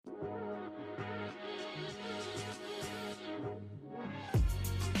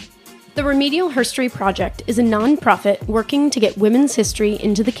The Remedial Herstory Project is a nonprofit working to get women's history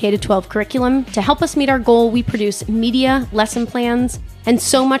into the K-12 curriculum. To help us meet our goal, we produce media, lesson plans, and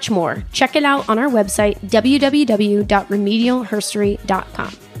so much more. Check it out on our website,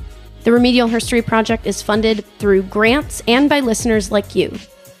 www.remedialherstory.com. The Remedial Herstory Project is funded through grants and by listeners like you.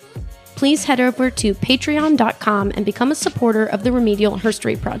 Please head over to patreon.com and become a supporter of the Remedial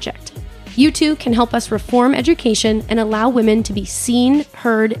Herstory Project. You too can help us reform education and allow women to be seen,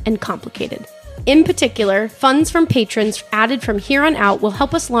 heard, and complicated. In particular, funds from patrons added from here on out will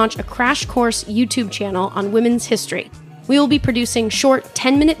help us launch a crash course YouTube channel on women's history. We will be producing short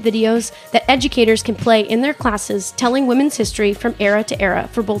 10-minute videos that educators can play in their classes telling women's history from era to era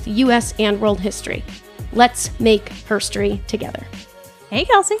for both U.S. and world history. Let's make herstory together. Hey,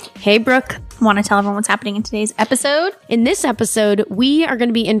 Kelsey. Hey, Brooke. Want to tell everyone what's happening in today's episode? In this episode, we are going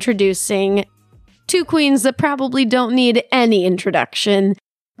to be introducing two queens that probably don't need any introduction.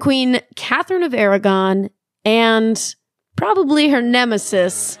 Queen Catherine of Aragon and probably her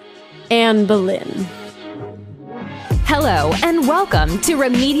nemesis, Anne Boleyn. Hello, and welcome to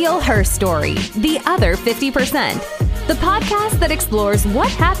Remedial Herstory, the other 50%, the podcast that explores what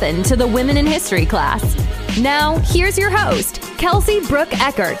happened to the women in history class. Now, here's your host, Kelsey Brooke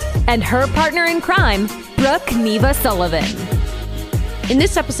Eckert, and her partner in crime, Brooke Neva Sullivan. In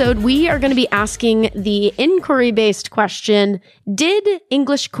this episode, we are going to be asking the inquiry-based question, did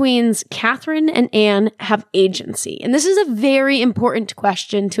English queens Catherine and Anne have agency? And this is a very important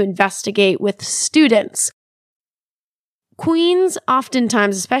question to investigate with students. Queens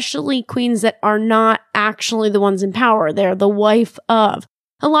oftentimes, especially queens that are not actually the ones in power, they're the wife of.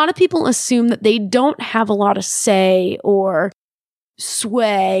 A lot of people assume that they don't have a lot of say or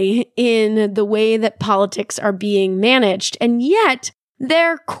sway in the way that politics are being managed. And yet,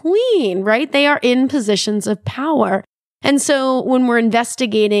 they're queen, right? They are in positions of power. And so when we're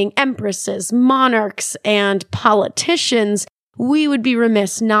investigating empresses, monarchs, and politicians, we would be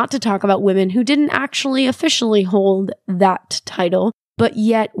remiss not to talk about women who didn't actually officially hold that title, but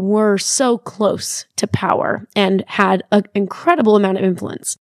yet were so close to power and had an incredible amount of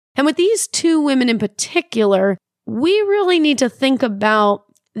influence. And with these two women in particular, we really need to think about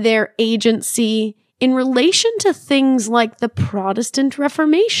their agency in relation to things like the Protestant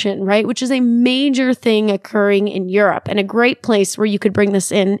Reformation, right? Which is a major thing occurring in Europe and a great place where you could bring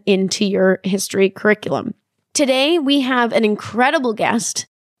this into your history curriculum. Today, we have an incredible guest,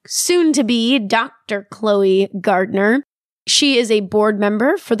 soon to be Dr. Chloe Gardner. She is a board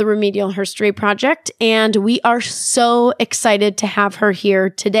member for the Remedial Herstory Project, and we are so excited to have her here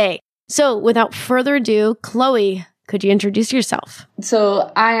today. So without further ado, Chloe, could you introduce yourself?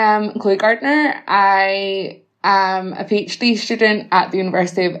 So I am Chloe Gardner. I am a PhD student at the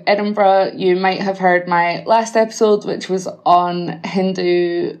University of Edinburgh. You might have heard my last episode, which was on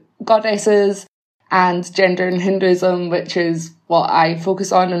Hindu goddesses and gender in Hinduism, which is what I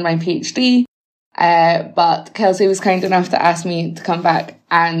focus on in my PhD. But Kelsey was kind enough to ask me to come back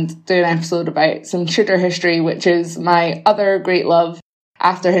and do an episode about some Tudor history, which is my other great love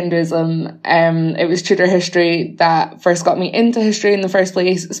after Hinduism. It was Tudor history that first got me into history in the first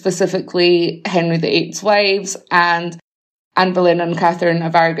place, specifically Henry VIII's wives and Anne Boleyn and Catherine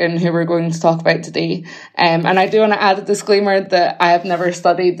of Aragon, who we're going to talk about today. And I do want to add a disclaimer that I have never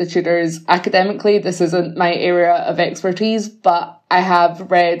studied the Tudors academically. This isn't my area of expertise, but I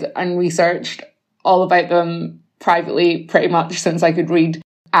have read and researched all about them privately pretty much since I could read.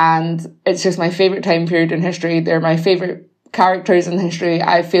 And it's just my favourite time period in history. They're my favourite characters in history.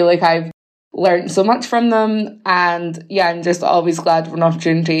 I feel like I've learned so much from them. And yeah, I'm just always glad for an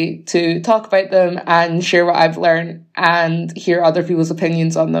opportunity to talk about them and share what I've learned and hear other people's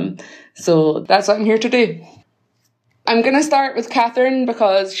opinions on them. So that's what I'm here to do. I'm going to start with Catherine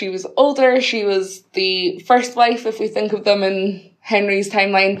because she was older. She was the first wife, if we think of them in Henry's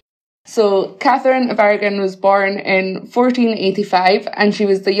timeline. So Catherine of Aragon was born in 1485 and she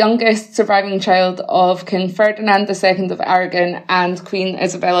was the youngest surviving child of King Ferdinand II of Aragon and Queen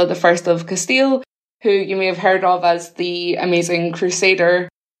Isabella I of Castile, who you may have heard of as the amazing crusader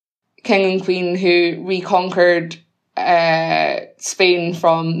king and queen who reconquered Spain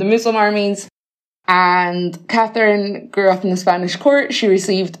from the Muslim armies. And Catherine grew up in the Spanish court. She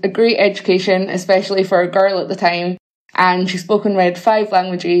received a great education, especially for a girl at the time. And she spoke and read 5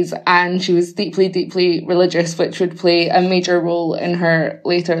 languages, and she was deeply, deeply religious, which would play a major role in her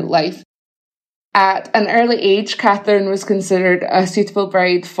later life. At an early age, Catherine was considered a suitable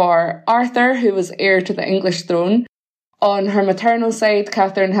bride for Arthur, who was heir to the English throne. On her maternal side,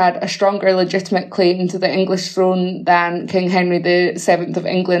 Catherine had a stronger legitimate claim to the English throne than King Henry VII of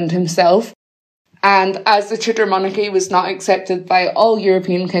England himself. And as the Tudor monarchy was not accepted by all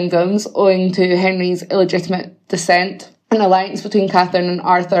European kingdoms owing to Henry's illegitimate descent, an alliance between Catherine and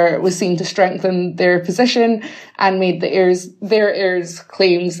Arthur was seen to strengthen their position and made their heirs'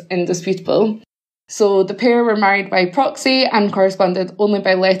 claims indisputable. So the pair were married by proxy and corresponded only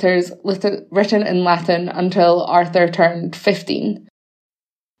by letters written in Latin until Arthur turned 15.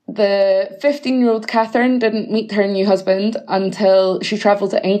 The 15-year-old Catherine didn't meet her new husband until she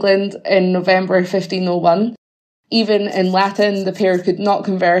travelled to England in November 1501. Even in Latin, the pair could not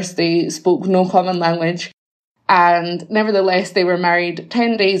converse, they spoke no common language, and nevertheless they were married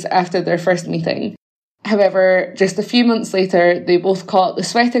 10 days after their first meeting. However, just a few months later, they both caught the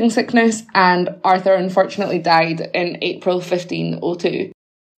sweating sickness, and Arthur unfortunately died in April 1502.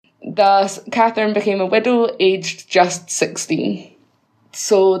 Thus, Catherine became a widow, aged just 16.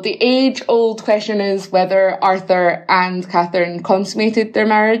 So the age-old question is whether Arthur and Catherine consummated their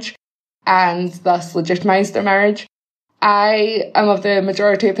marriage and thus legitimised their marriage. I am of the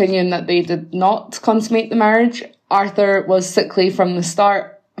majority opinion that they did not consummate the marriage. Arthur was sickly from the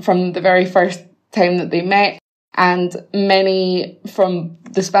start, from the very first time that they met, and many from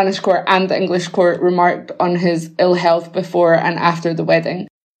the Spanish court and the English court remarked on his ill health before and after the wedding.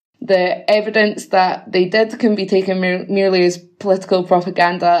 The evidence that they did can be taken merely as political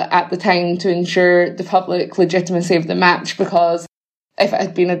propaganda at the time to ensure the public legitimacy of the match, because if it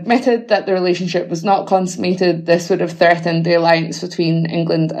had been admitted that the relationship was not consummated, this would have threatened the alliance between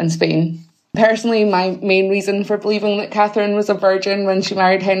England and Spain. Personally, my main reason for believing that Catherine was a virgin when she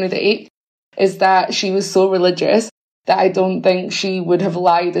married Henry VIII is that she was so religious that I don't think she would have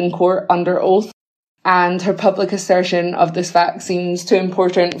lied in court under oath. And her public assertion of this fact seems too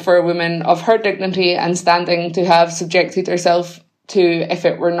important for a woman of her dignity and standing to have subjected herself to if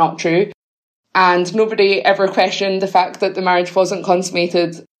it were not true. And nobody ever questioned the fact that the marriage wasn't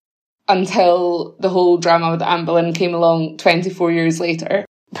consummated until the whole drama with Anne Boleyn came along 24 years later.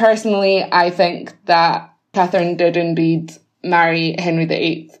 Personally, I think that Catherine did indeed marry Henry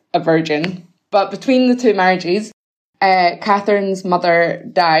VIII, a virgin. But between the two marriages, Catherine's mother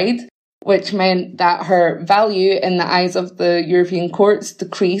died, which meant that her value in the eyes of the European courts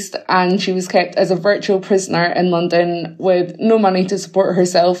decreased, and she was kept as a virtual prisoner in London with no money to support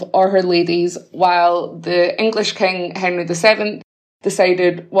herself or her ladies, while the English King Henry VII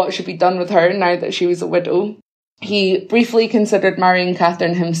decided what should be done with her now that she was a widow. He briefly considered marrying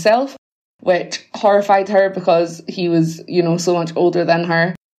Catherine himself, which horrified her because he was, so much older than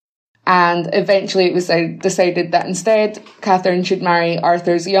her. And eventually it was decided that instead Catherine should marry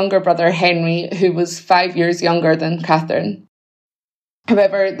Arthur's younger brother Henry, who was 5 years younger than Catherine.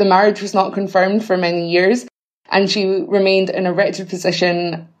 However, the marriage was not confirmed for many years, and she remained in a wretched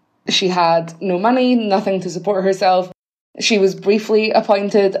position. She had no money, nothing to support herself. She was briefly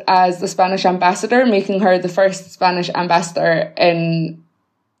appointed as the Spanish ambassador, making her the first Spanish ambassador in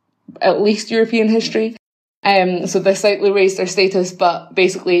at least European history. So this slightly raised her status, but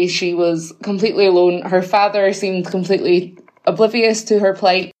basically she was completely alone. Her father seemed completely oblivious to her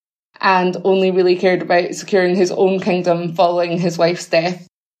plight and only really cared about securing his own kingdom following his wife's death.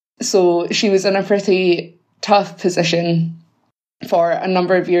 So she was in a pretty tough position for a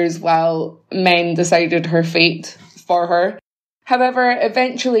number of years while men decided her fate for her. However,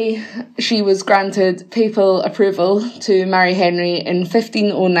 eventually she was granted papal approval to marry Henry in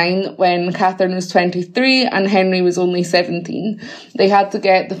 1509 when Catherine was 23 and Henry was only 17. They had to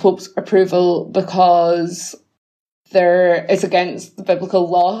get the Pope's approval because it's against the biblical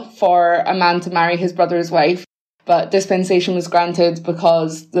law for a man to marry his brother's wife, but dispensation was granted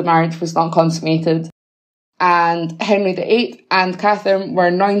because the marriage was not consummated. And Henry VIII and Catherine were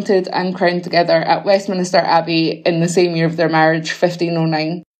anointed and crowned together at Westminster Abbey in the same year of their marriage,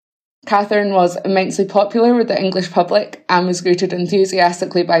 1509. Catherine was immensely popular with the English public and was greeted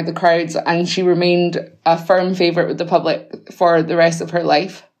enthusiastically by the crowds, and she remained a firm favourite with the public for the rest of her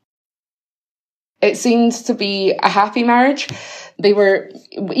life. It seemed to be a happy marriage. They were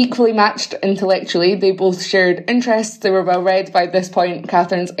equally matched intellectually. They both shared interests. They were well read by this point.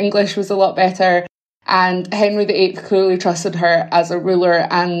 Catherine's English was a lot better, and Henry VIII clearly trusted her as a ruler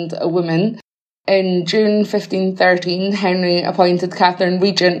and a woman. In June 1513, Henry appointed Catherine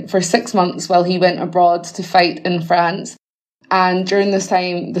regent for 6 months while he went abroad to fight in France. And during this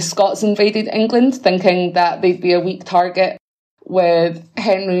time, the Scots invaded England, thinking that they'd be a weak target with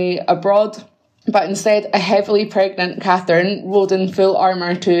Henry abroad. But instead, a heavily pregnant Catherine rode in full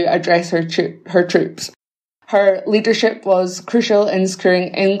armour to address her troops. Her leadership was crucial in securing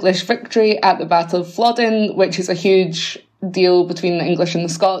English victory at the Battle of Flodden, which is a huge deal between the English and the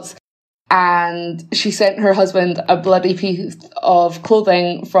Scots. and she sent her husband a bloody piece of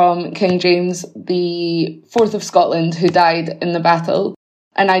clothing from King James IV of Scotland, who died in the battle.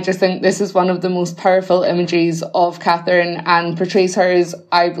 And I just think this is one of the most powerful images of Catherine and portrays her as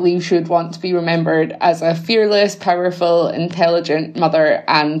I believe she would want to be remembered as a fearless, powerful, intelligent mother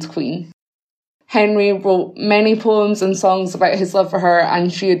and queen. Henry wrote many poems and songs about his love for her,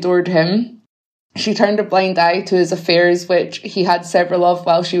 and she adored him. She turned a blind eye to his affairs, which he had several of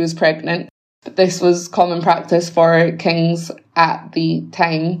while she was pregnant, but this was common practice for kings at the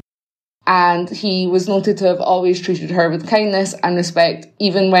time. And he was noted to have always treated her with kindness and respect,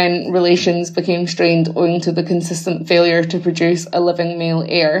 even when relations became strained owing to the consistent failure to produce a living male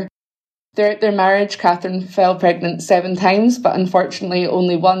heir. Throughout their marriage, Catherine fell pregnant 7 times, but unfortunately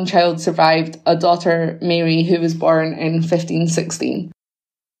only one child survived, a daughter, Mary, who was born in 1516.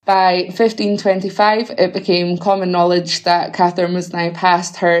 By 1525, it became common knowledge that Catherine was now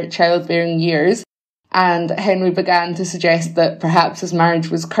past her childbearing years, and Henry began to suggest that perhaps his marriage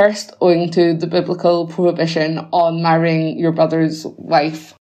was cursed owing to the biblical prohibition on marrying your brother's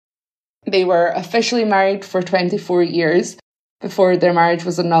wife. They were officially married for 24 years before their marriage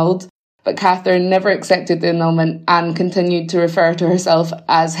was annulled, but Catherine never accepted the annulment and continued to refer to herself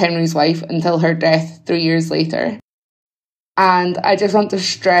as Henry's wife until her death 3 years later. And I just want to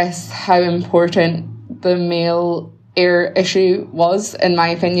stress how important the male heir issue was, in my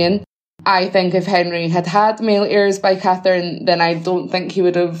opinion. I think if Henry had had male heirs by Catherine, then I don't think he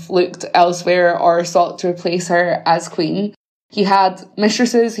would have looked elsewhere or sought to replace her as queen. He had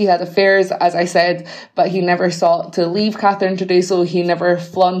mistresses, he had affairs, as I said, but he never sought to leave Catherine to do so. He never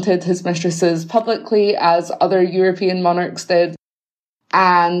flaunted his mistresses publicly as other European monarchs did.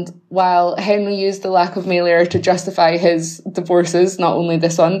 And while Henry used the lack of male heir to justify his divorces, not only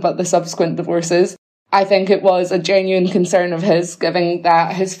this one, but the subsequent divorces, I think it was a genuine concern of his, given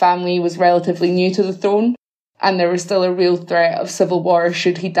that his family was relatively new to the throne, and there was still a real threat of civil war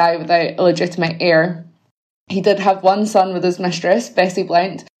should he die without a legitimate heir. He did have one son with his mistress, Bessie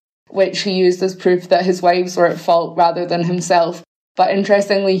Blount, which he used as proof that his wives were at fault rather than himself. But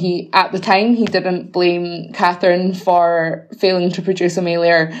interestingly, at the time, he didn't blame Catherine for failing to produce a male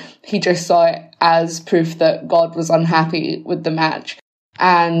heir. He just saw it as proof that God was unhappy with the match.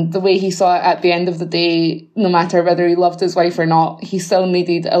 And the way he saw it at the end of the day, no matter whether he loved his wife or not, he still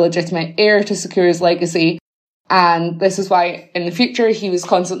needed a legitimate heir to secure his legacy. And this is why in the future he was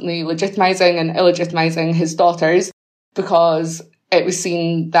constantly legitimising and illegitimising his daughters, because it was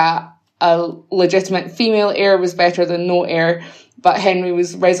seen that a legitimate female heir was better than no heir. But Henry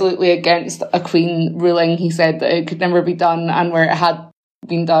was resolutely against a queen ruling. He said that it could never be done, and where it had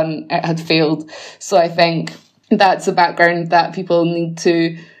been done, it had failed. So I think that's a background that people need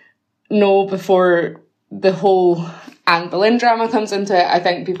to know before the whole Anne Boleyn drama comes into it. I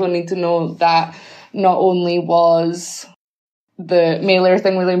think people need to know that not only was the male heir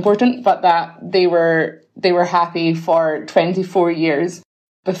thing really important, but that they were happy for 24 years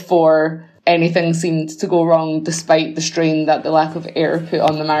before anything seemed to go wrong, despite the strain that the lack of heir put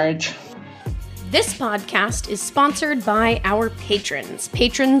on the marriage. This podcast is sponsored by our patrons.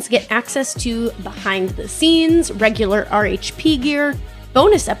 Patrons get access to behind the scenes, regular RHP gear,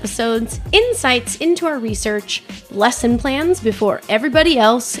 bonus episodes, insights into our research, lesson plans before everybody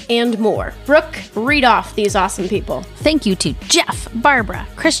else, and more. Brooke, read off these awesome people. Thank you to Jeff, Barbara,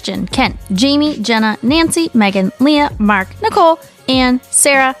 Christian, Kent, Jamie, Jenna, Nancy, Megan, Leah, Mark, Nicole, Anne,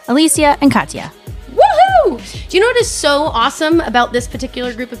 Sarah, Alicia, and Katya. Woohoo! Do you know what is so awesome about this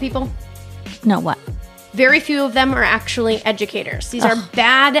particular group of people? No, what? Very few of them are actually educators. These are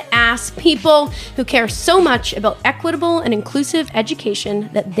badass people who care so much about equitable and inclusive education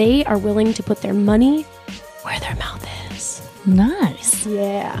that they are willing to put their money where their mouth is. Nice.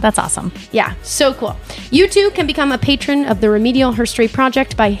 Yeah. That's awesome. Yeah, so cool. You too can become a patron of the Remedial Herstory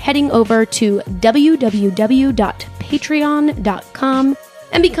Project by heading over to www.patreon.com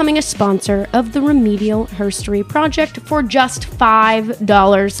and becoming a sponsor of the Remedial Herstory Project for just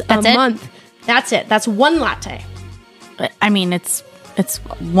 $5 a month. That's it. That's one latte. I mean, it's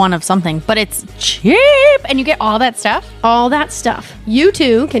one of something, but it's cheap, and you get all that stuff. All that stuff. You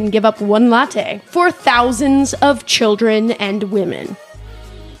too can give up one latte for thousands of children and women.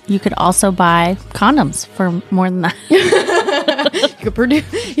 You could also buy condoms for more than that.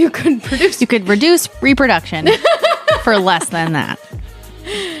 You could reduce reproduction for less than that.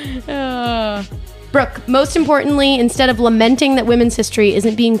 Brooke, most importantly, instead of lamenting that women's history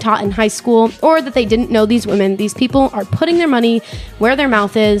isn't being taught in high school or that they didn't know these women, these people are putting their money where their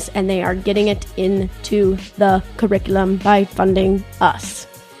mouth is, and they are getting it into the curriculum by funding us.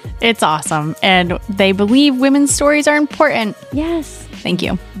 It's awesome. And they believe women's stories are important. Yes. Thank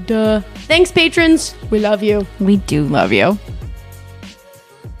you. Duh. Thanks, patrons. We love you. We do love you.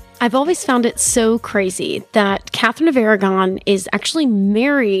 I've always found it so crazy that Catherine of Aragon is actually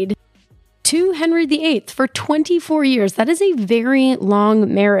married to Henry VIII for 24 years. That is a very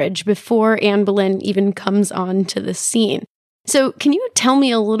long marriage before Anne Boleyn even comes onto the scene. So can you tell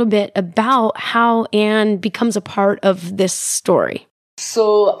me a little bit about how Anne becomes a part of this story?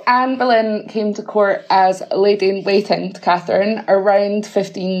 So Anne Boleyn came to court as a lady-in-waiting to Catherine around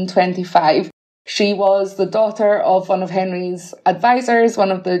 1525. She was the daughter of one of Henry's advisors,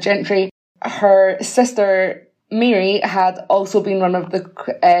 one of the gentry. Her sister Mary had also been one of the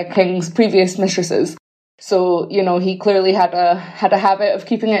king's previous mistresses. So, he clearly had a habit of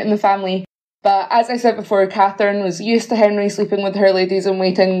keeping it in the family. But as I said before, Catherine was used to Henry sleeping with her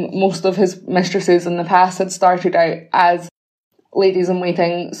ladies-in-waiting. Most of his mistresses in the past had started out as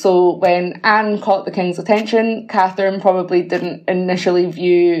ladies-in-waiting. So when Anne caught the king's attention, Catherine probably didn't initially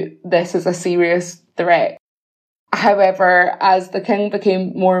view this as a serious threat. However, as the king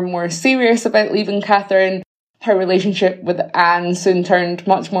became more and more serious about leaving Catherine, her relationship with Anne soon turned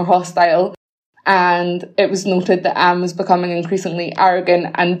much more hostile, and it was noted that Anne was becoming increasingly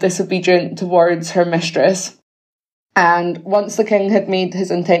arrogant and disobedient towards her mistress. And once the king had made his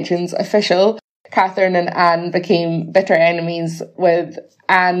intentions official, Catherine and Anne became bitter enemies, with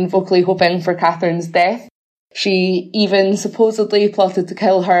Anne vocally hoping for Catherine's death. She even supposedly plotted to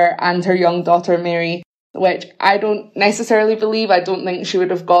kill her and her young daughter Mary, which I don't necessarily believe. I don't think she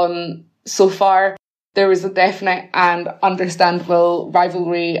would have gone so far. There was a definite and understandable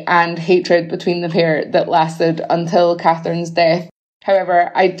rivalry and hatred between the pair that lasted until Catherine's death.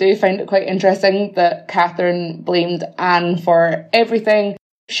 However, I do find it quite interesting that Catherine blamed Anne for everything.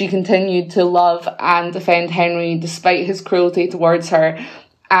 She continued to love and defend Henry despite his cruelty towards her.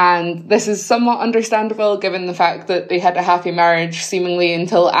 And this is somewhat understandable given the fact that they had a happy marriage seemingly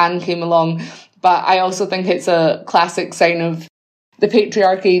until Anne came along. But I also think it's a classic sign of the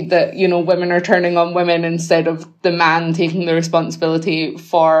patriarchy that, women are turning on women instead of the man taking the responsibility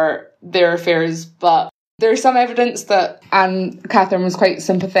for their affairs. But there's some evidence that Catherine was quite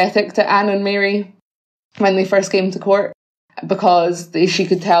sympathetic to Anne and Mary when they first came to court, because she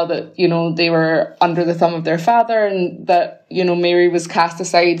could tell that, they were under the thumb of their father, and that, Mary was cast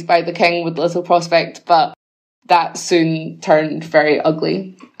aside by the king with little prospect. But that soon turned very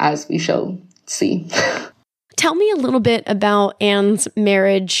ugly, as we shall see. Tell me a little bit about Anne's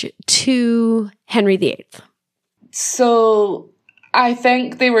marriage to Henry VIII. So I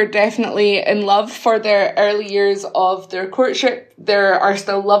think they were definitely in love for their early years of their courtship. There are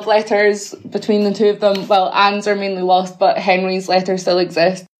still love letters between the two of them. Well, Anne's are mainly lost, but Henry's letters still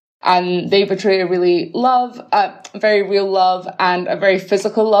exist. And they portray a very real love and a very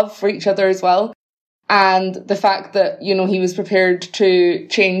physical love for each other as well. And the fact that, he was prepared to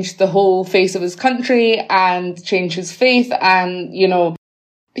change the whole face of his country and change his faith and,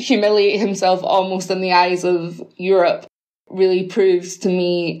 humiliate himself almost in the eyes of Europe really proves to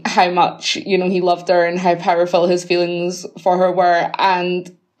me how much, he loved her and how powerful his feelings for her were.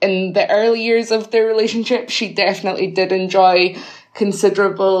 And in the early years of their relationship, she definitely did enjoy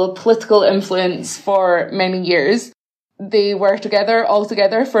considerable political influence for many years. They were all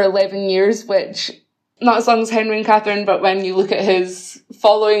together for 11 years, which, not as long as Henry and Catherine, but when you look at his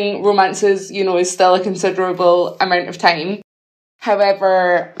following romances, is still a considerable amount of time.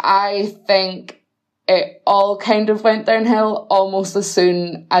 However, I think it all kind of went downhill almost as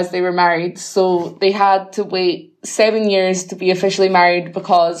soon as they were married. So they had to wait 7 years to be officially married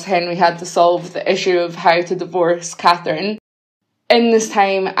because Henry had to solve the issue of how to divorce Catherine. In this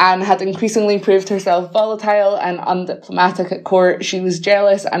time, Anne had increasingly proved herself volatile and undiplomatic at court. She was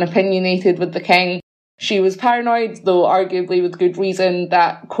jealous and opinionated with the king. She was paranoid, though arguably with good reason,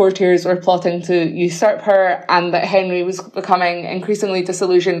 that courtiers were plotting to usurp her and that Henry was becoming increasingly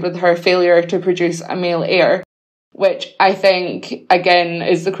disillusioned with her failure to produce a male heir, which I think, again,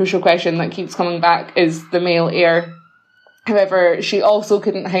 is the crucial question that keeps coming back, is the male heir. However, she also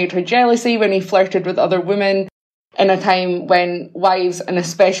couldn't hide her jealousy when he flirted with other women in a time when wives, and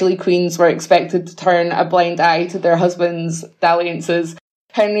especially queens, were expected to turn a blind eye to their husbands' dalliances.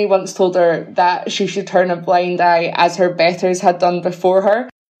 Henry once told her that she should turn a blind eye as her betters had done before her,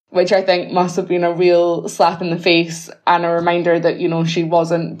 which I think must have been a real slap in the face and a reminder that, she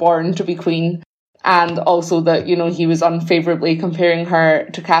wasn't born to be queen, and also that, he was unfavourably comparing her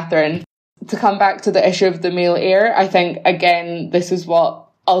to Catherine. To come back to the issue of the male heir, I think, again, this is what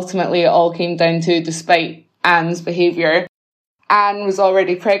ultimately it all came down to, despite Anne's behaviour. Anne was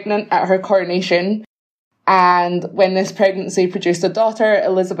already pregnant at her coronation, and when this pregnancy produced a daughter,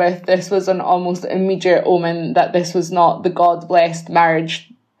 Elizabeth, this was an almost immediate omen that this was not the God-blessed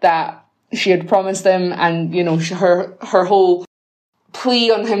marriage that she had promised him, and, you know, her whole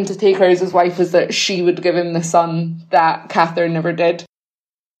plea on him to take her as his wife was that she would give him the son that Catherine never did.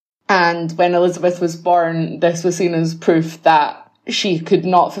 And when Elizabeth was born, this was seen as proof that she could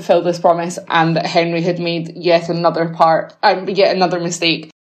not fulfill this promise, and that Henry had made yet another mistake,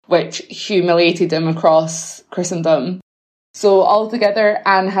 which humiliated him across Christendom. So altogether,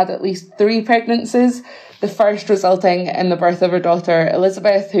 Anne had at least 3 pregnancies, the first resulting in the birth of her daughter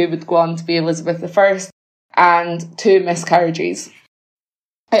Elizabeth, who would go on to be Elizabeth I, and 2 miscarriages.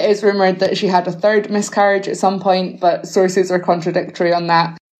 It is rumoured that she had a 3rd miscarriage at some point, but sources are contradictory on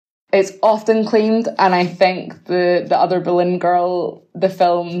that. It's often claimed, and I think the other Boleyn Girl, the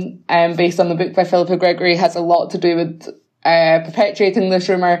film, based on the book by Philippa Gregory, has a lot to do with perpetuating this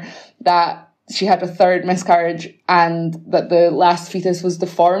rumour that she had a 3rd miscarriage and that the last fetus was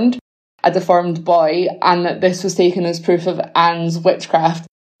deformed, a deformed boy, and that this was taken as proof of Anne's witchcraft.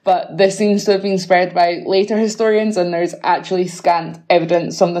 But this seems to have been spread by later historians, and there's actually scant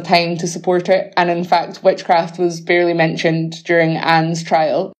evidence from the time to support it. And in fact, witchcraft was barely mentioned during Anne's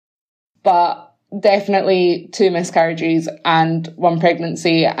trial. But definitely 2 miscarriages and 1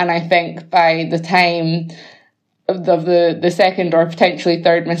 pregnancy. And I think by the time of the 2nd or potentially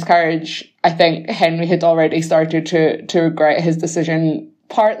 3rd miscarriage, I think Henry had already started to regret his decision,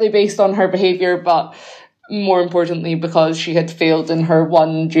 partly based on her behaviour, but more importantly because she had failed in her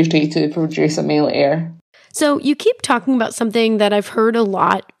one duty to produce a male heir. So you keep talking about something that I've heard a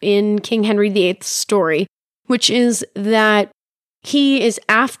lot in King Henry VIII's story, which is that he is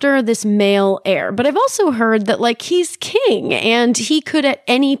after this male heir. But I've also heard that, like, he's king and he could at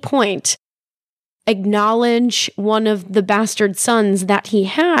any point acknowledge one of the bastard sons that he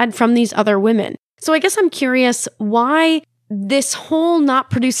had from these other women. So I guess I'm curious why this whole not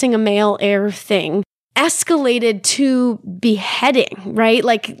producing a male heir thing escalated to beheading, right?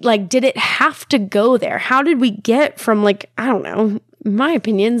 Like, did it have to go there? How did we get from, like, I don't know, in my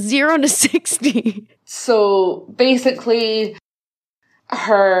opinion, 0 to 60? So basically,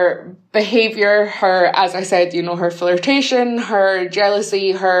 her behaviour, as I said, you know, her flirtation, her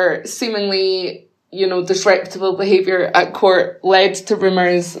jealousy, her seemingly, you know, disreputable behaviour at court led to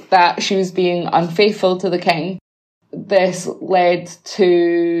rumours that she was being unfaithful to the king. This led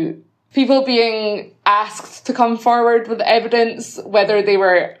to people being asked to come forward with evidence. Whether they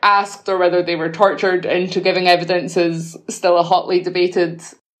were asked or whether they were tortured into giving evidence is still a hotly debated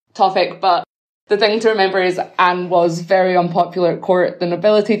topic, but the thing to remember is Anne was very unpopular at court. The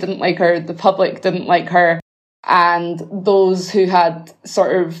nobility didn't like her, the public didn't like her, and those who had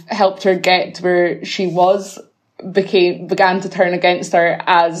sort of helped her get to where she was began to turn against her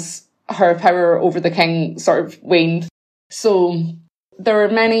as her power over the king sort of waned. So there were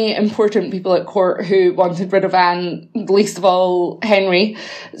many important people at court who wanted rid of Anne, least of all Henry.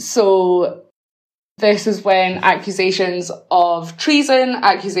 So this is when accusations of treason,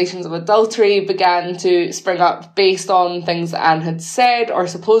 accusations of adultery began to spring up based on things that Anne had said or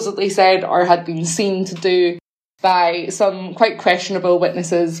supposedly said or had been seen to do by some quite questionable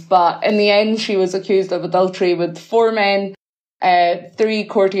witnesses. But in the end, she was accused of adultery with 4 men, 3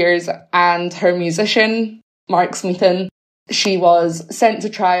 courtiers and her musician, Mark Smeaton. She was sent to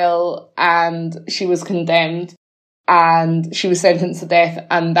trial and she was condemned. And she was sentenced to death,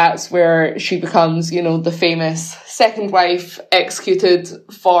 and that's where she becomes, you know, the famous second wife executed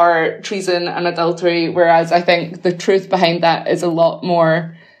for treason and adultery, whereas I think the truth behind that is a lot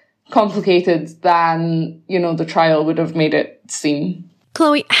more complicated than, you know, the trial would have made it seem.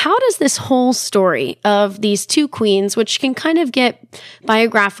 Chloe, how does this whole story of these 2 queens, which can kind of get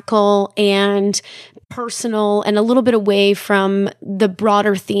biographical and personal and a little bit away from the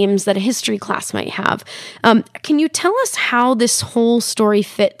broader themes that a history class might have, can you tell us how this whole story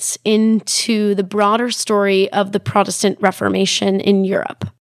fits into the broader story of the Protestant Reformation in Europe?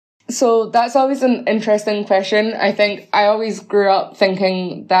 So that's always an interesting question. I think I always grew up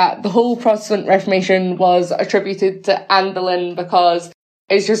thinking that the whole Protestant Reformation was attributed to Anne Boleyn because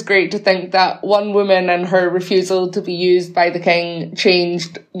it's just great to think that one woman and her refusal to be used by the king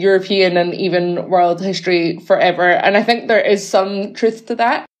changed European and even world history forever. And I think there is some truth to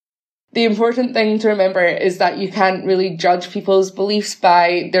that. The important thing to remember is that you can't really judge people's beliefs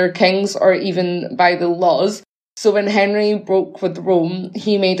by their kings or even by the laws. So when Henry broke with Rome,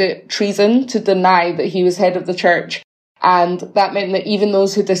 he made it treason to deny that he was head of the church. And that meant that even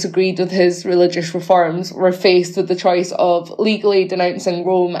those who disagreed with his religious reforms were faced with the choice of legally denouncing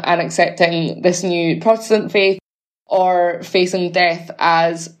Rome and accepting this new Protestant faith, or facing death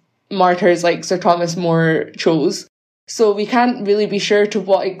as martyrs like Sir Thomas More chose. So we can't really be sure to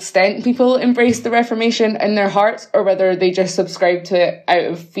what extent people embraced the Reformation in their hearts or whether they just subscribed to it out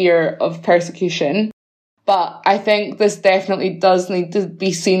of fear of persecution. But I think this definitely does need to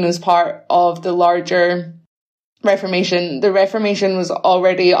be seen as part of the larger Reformation. The Reformation was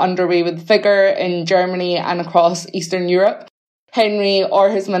already underway with vigour in Germany and across Eastern Europe. Henry or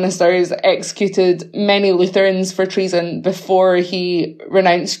his ministers executed many Lutherans for treason before he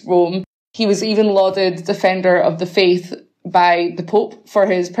renounced Rome. He was even lauded defender of the faith by the Pope for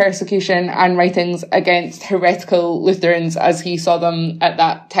his persecution and writings against heretical Lutherans as he saw them at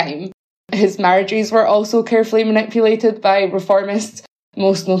that time. His marriages were also carefully manipulated by reformists,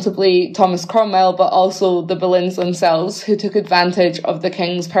 most notably Thomas Cromwell, but also the Boleyns themselves, who took advantage of the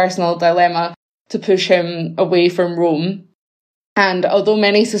king's personal dilemma to push him away from Rome. And although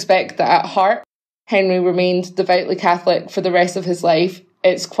many suspect that at heart Henry remained devoutly Catholic for the rest of his life,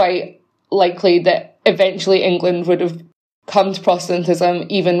 it's quite likely that eventually England would have come to Protestantism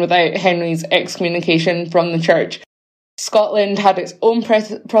even without Henry's excommunication from the church. Scotland had its own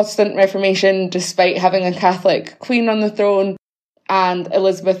Protestant Reformation despite having a Catholic queen on the throne, and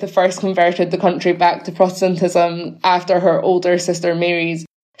Elizabeth I converted the country back to Protestantism after her older sister Mary's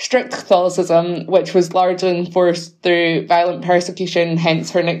strict Catholicism, which was largely enforced through violent persecution,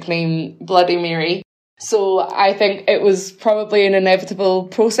 hence her nickname Bloody Mary. So I think it was probably an inevitable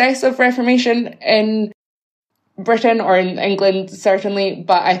process of Reformation in Britain, or in England certainly,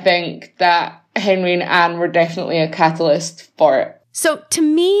 but I think that Henry and Anne were definitely a catalyst for it. So to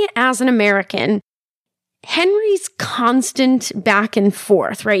me, as an American, Henry's constant back and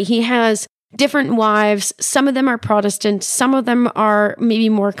forth, right? He has different wives. Some of them are Protestant. Some of them are maybe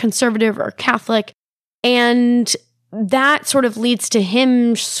more conservative or Catholic. And that sort of leads to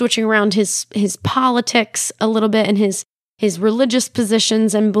him switching around his politics a little bit and his religious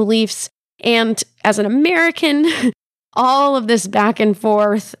positions and beliefs. And as an American, all of this back and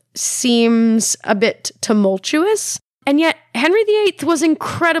forth seems a bit tumultuous. And yet, Henry VIII was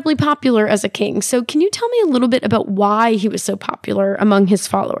incredibly popular as a king. So can you tell me a little bit about why he was so popular among his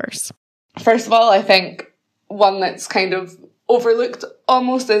followers? First of all, I think one that's kind of overlooked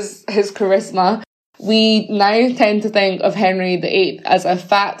almost is his charisma. We now tend to think of Henry VIII as a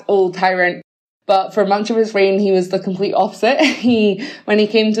fat old tyrant, but for much of his reign, he was the complete opposite. When he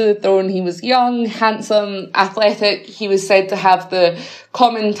came to the throne, he was young, handsome, athletic. He was said to have the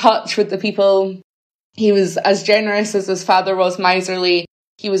common touch with the people. He was as generous as his father was miserly.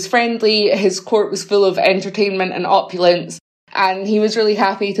 He was friendly. His court was full of entertainment and opulence. And he was really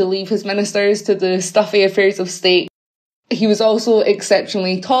happy to leave his ministers to the stuffy affairs of state. He was also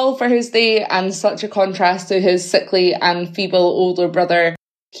exceptionally tall for his day and such a contrast to his sickly and feeble older brother.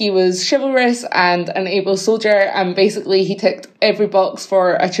 He was chivalrous and an able soldier, and basically he ticked every box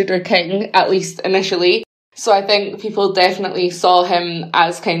for a Tudor king, at least initially. So I think people definitely saw him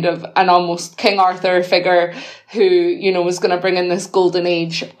as kind of an almost King Arthur figure who, was going to bring in this golden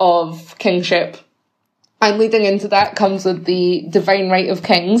age of kingship. And leading into that comes with the divine right of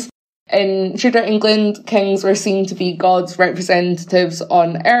kings. In Tudor England, kings were seen to be God's representatives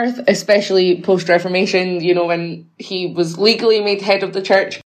on earth, especially post-Reformation, when he was legally made head of the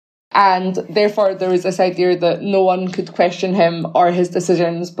church. And therefore, there was this idea that no one could question him or his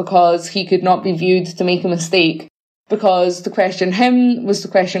decisions because he could not be viewed to make a mistake, because to question him was to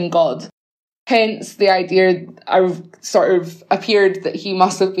question God. Hence, the idea sort of appeared that he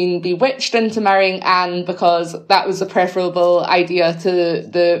must have been bewitched into marrying Anne, because that was a preferable idea to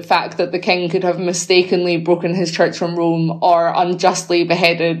the fact that the king could have mistakenly broken his church from Rome or unjustly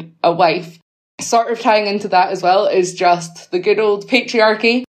beheaded a wife. Sort of tying into that as well is just the good old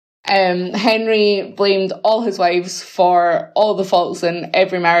patriarchy. Henry blamed all his wives for all the faults in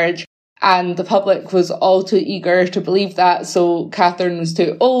every marriage, and the public was all too eager to believe that. So Catherine was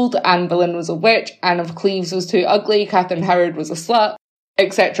too old, Anne Boleyn was a witch, Anne of Cleves was too ugly, Catherine Howard was a slut,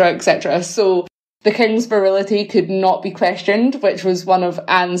 etc., etc. So the king's virility could not be questioned, which was one of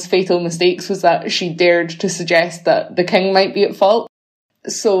Anne's fatal mistakes, was that she dared to suggest that the king might be at fault.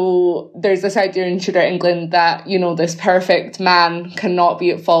 So there's this idea in Tudor England that, this perfect man cannot be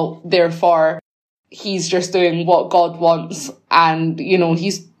at fault, therefore he's just doing what God wants, and,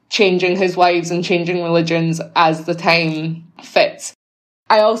 he's changing his wives and changing religions as the time fits.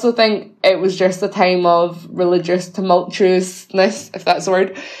 I also think it was just a time of religious tumultuousness, if that's a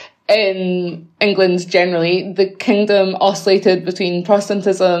word, in England generally. The kingdom oscillated between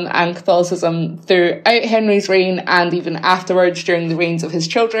Protestantism and Catholicism throughout Henry's reign and even afterwards during the reigns of his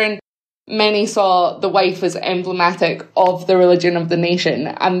children. Many saw the wife as emblematic of the religion of the nation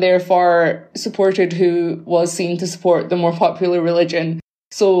and therefore supported who was seen to support the more popular religion.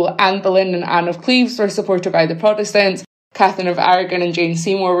 So Anne Boleyn and Anne of Cleves were supported by the Protestants, Catherine of Aragon and Jane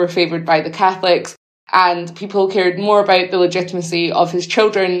Seymour were favoured by the Catholics, and people cared more about the legitimacy of his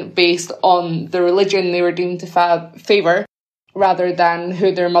children based on the religion they were deemed to favour rather than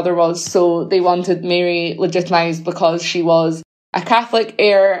who their mother was. So they wanted Mary legitimised because she was a Catholic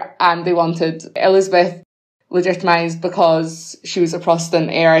heir, and they wanted Elizabeth legitimised because she was a Protestant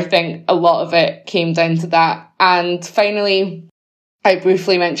heir. I think a lot of it came down to that. And finally, I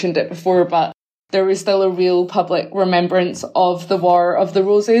briefly mentioned it before, but there was still a real public remembrance of the War of the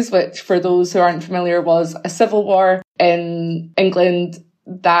Roses, which, for those who aren't familiar, was a civil war in England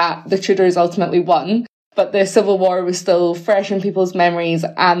that the Tudors ultimately won. But the Civil War was still fresh in people's memories,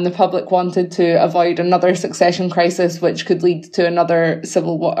 and the public wanted to avoid another succession crisis which could lead to another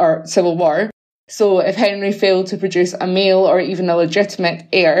civil war. So if Henry failed to produce a male or even a legitimate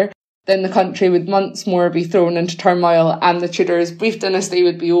heir, then the country would once more be thrown into turmoil, and the Tudors' brief dynasty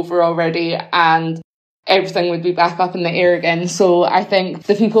would be over already, and everything would be back up in the air again. So I think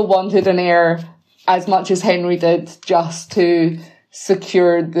the people wanted an heir as much as Henry did, just to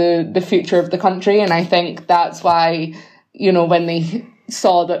secure the future of the country. And I think that's why, when they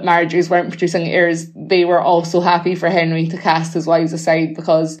saw that marriages weren't producing heirs, they were also happy for Henry to cast his wives aside,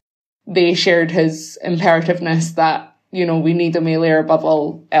 because they shared his imperativeness that, we need a male heir above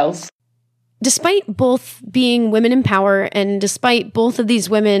all else. Despite both being women in power, and despite both of these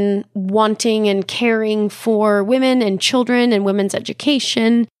women wanting and caring for women and children and women's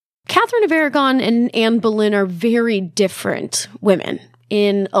education, Catherine of Aragon and Anne Boleyn are very different women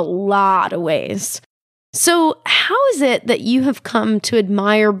in a lot of ways. So how is it that you have come to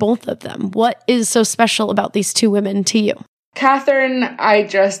admire both of them? What is so special about these two women to you? Catherine, I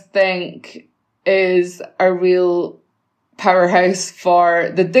just think, is a real powerhouse for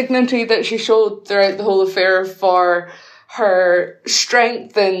the dignity that she showed throughout the whole affair, for her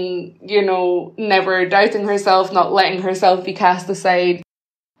strength and, never doubting herself, not letting herself be cast aside.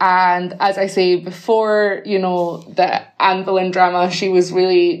 And as I say before, the Anne Boleyn drama, she was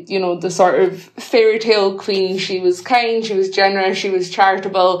really, the sort of fairy tale queen. She was kind, she was generous, she was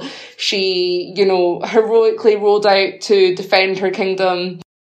charitable. She, heroically rode out to defend her kingdom.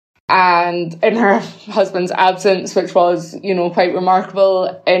 And in her husband's absence, which was, quite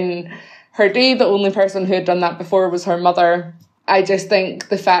remarkable. In her day, the only person who had done that before was her mother. I just think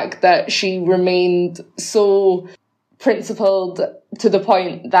the fact that she remained so principled to the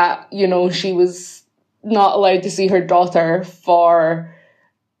point that, she was not allowed to see her daughter for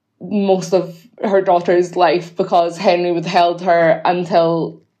most of her daughter's life because Henry withheld her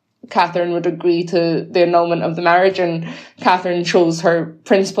until Catherine would agree to the annulment of the marriage. And Catherine chose her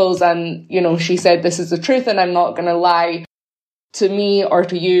principles and, she said, this is the truth and I'm not going to lie to me or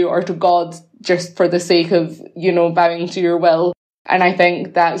to you or to God just for the sake of, bowing to your will. And I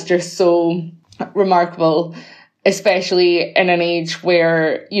think that's just so remarkable, especially in an age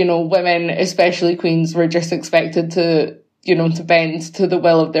where, women, especially queens, were just expected to, to bend to the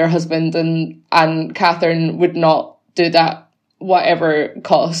will of their husband, and Catherine would not do that, whatever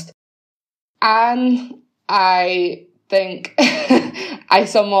cost. And I think I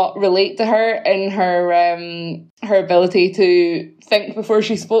somewhat relate to her in her ability to think before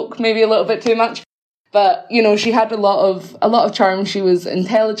she spoke, maybe a little bit too much. But, she had a lot of charm. She was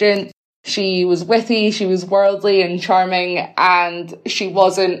intelligent. She was witty, she was worldly and charming, and she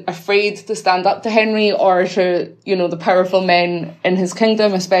wasn't afraid to stand up to Henry or to, the powerful men in his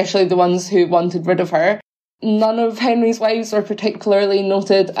kingdom, especially the ones who wanted rid of her. None of Henry's wives were particularly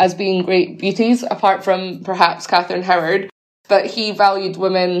noted as being great beauties, apart from perhaps Catherine Howard, but he valued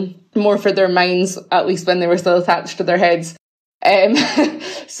women more for their minds, at least when they were still attached to their heads.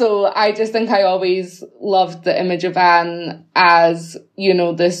 So I just think I always loved the image of Anne as,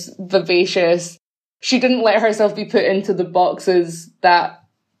 this vivacious. She didn't let herself be put into the boxes that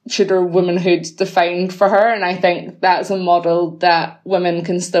Tudor womanhood defined for her. And I think that's a model that women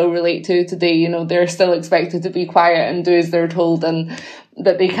can still relate to today. They're still expected to be quiet and do as they're told, and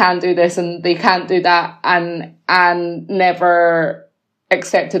that they can do this and they can't do that. And Anne never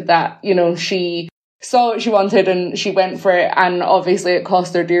accepted that. She saw what she wanted and she went for it, and obviously it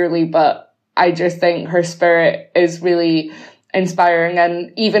cost her dearly, but I just think her spirit is really inspiring,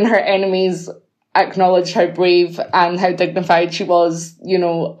 and even her enemies acknowledged how brave and how dignified she was,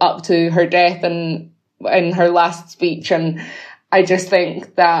 up to her death and in her last speech. And I just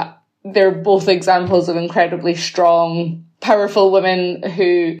think that they're both examples of incredibly strong, powerful women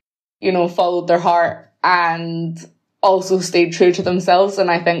who, followed their heart and also stayed true to themselves. And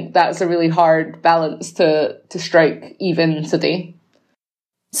I think that's a really hard balance to strike even today.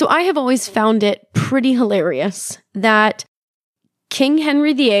 So I have always found it pretty hilarious that King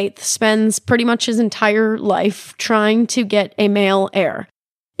Henry VIII spends pretty much his entire life trying to get a male heir.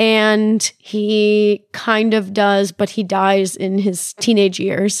 And he kind of does, but he dies in his teenage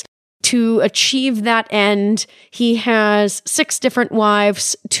years. To achieve that end, he has 6 different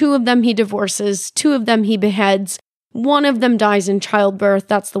wives. 2 of them he divorces, 2 of them he beheads. 1 of them dies in childbirth.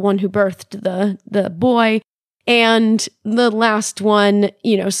 That's the one who birthed the boy. And the last one,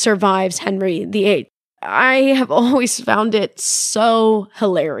 survives Henry VIII. I have always found it so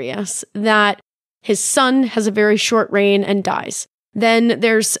hilarious that his son has a very short reign and dies. Then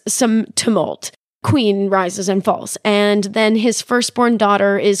there's some tumult. Queen rises and falls. And then his firstborn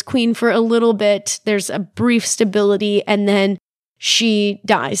daughter is queen for a little bit. There's a brief stability, and then she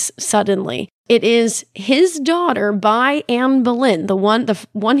dies suddenly. It is his daughter by Anne Boleyn, the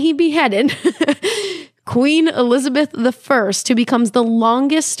one he beheaded, Queen Elizabeth I, who becomes the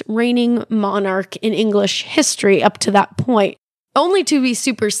longest reigning monarch in English history up to that point, only to be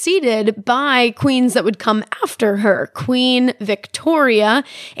superseded by queens that would come after her, Queen Victoria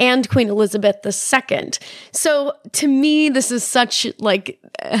and Queen Elizabeth II. So to me, this is such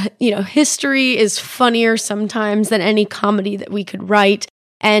history is funnier sometimes than any comedy that we could write.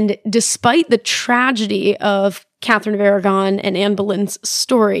 And despite the tragedy of Catherine of Aragon and Anne Boleyn's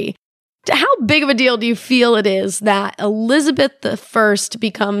story, how big of a deal do you feel it is that Elizabeth I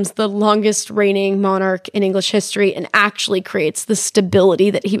becomes the longest reigning monarch in English history and actually creates the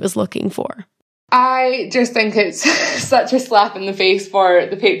stability that he was looking for? I just think it's such a slap in the face for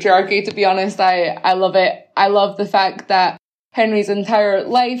the patriarchy, to be honest. I love it. I love the fact that Henry's entire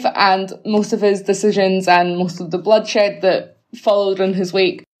life and most of his decisions and most of the bloodshed that followed in his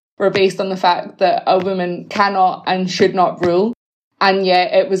wake were based on the fact that a woman cannot and should not rule. And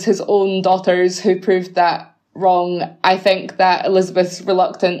yet it was his own daughters who proved that wrong. I think that Elizabeth's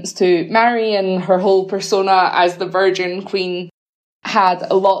reluctance to marry and her whole persona as the virgin queen had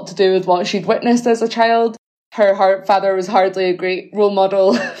a lot to do with what she'd witnessed as a child. Her father was hardly a great role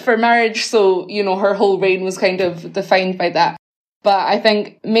model for marriage, so, her whole reign was kind of defined by that. But I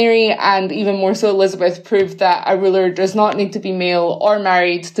think Mary, and even more so Elizabeth, proved that a ruler does not need to be male or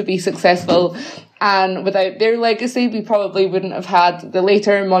married to be successful. And without their legacy, we probably wouldn't have had the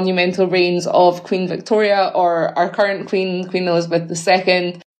later monumental reigns of Queen Victoria or our current Queen, Queen Elizabeth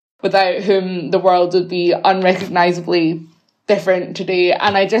II, without whom the world would be unrecognisably different today.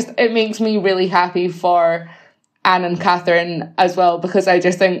 And it makes me really happy for Anne and Catherine as well, because I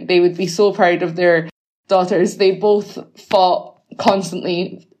just think they would be so proud of their daughters. They both fought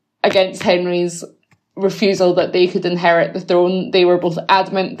constantly against Henry's refusal that they could inherit the throne. They were both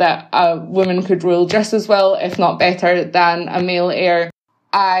adamant that a woman could rule just as well, if not better, than a male heir.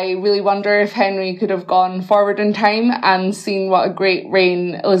 I really wonder if Henry could have gone forward in time and seen what a great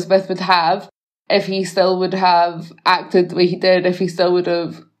reign Elizabeth would have, if he still would have acted the way he did, if he still would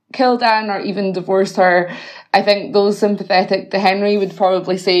have killed Anne or even divorced her. I think those sympathetic to Henry would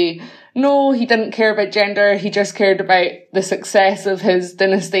probably say, no, he didn't care about gender, he just cared about the success of his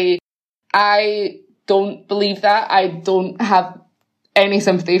dynasty. I don't believe that. I don't have any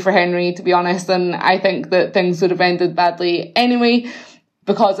sympathy for Henry, to be honest, and I think that things would have ended badly anyway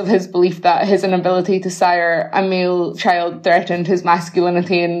because of his belief that his inability to sire a male child threatened his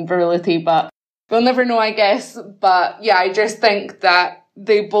masculinity and virility, but we'll never know, I guess. But yeah, I just think that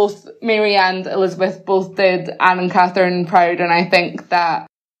they both, Mary and Elizabeth, both did Anne and Catherine proud, and I think that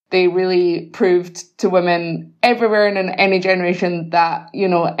they really proved to women everywhere and in any generation that,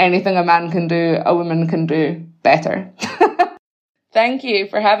 anything a man can do, a woman can do better. Thank you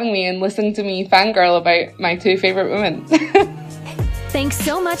for having me and listening to me fangirl about my 2 favourite women. Thanks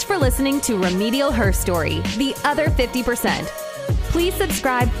so much for listening to Remedial Her Story, the other 50%. Please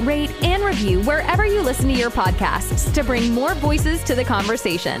subscribe, rate, and review wherever you listen to your podcasts to bring more voices to the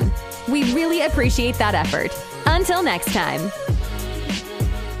conversation. We really appreciate that effort. Until next time.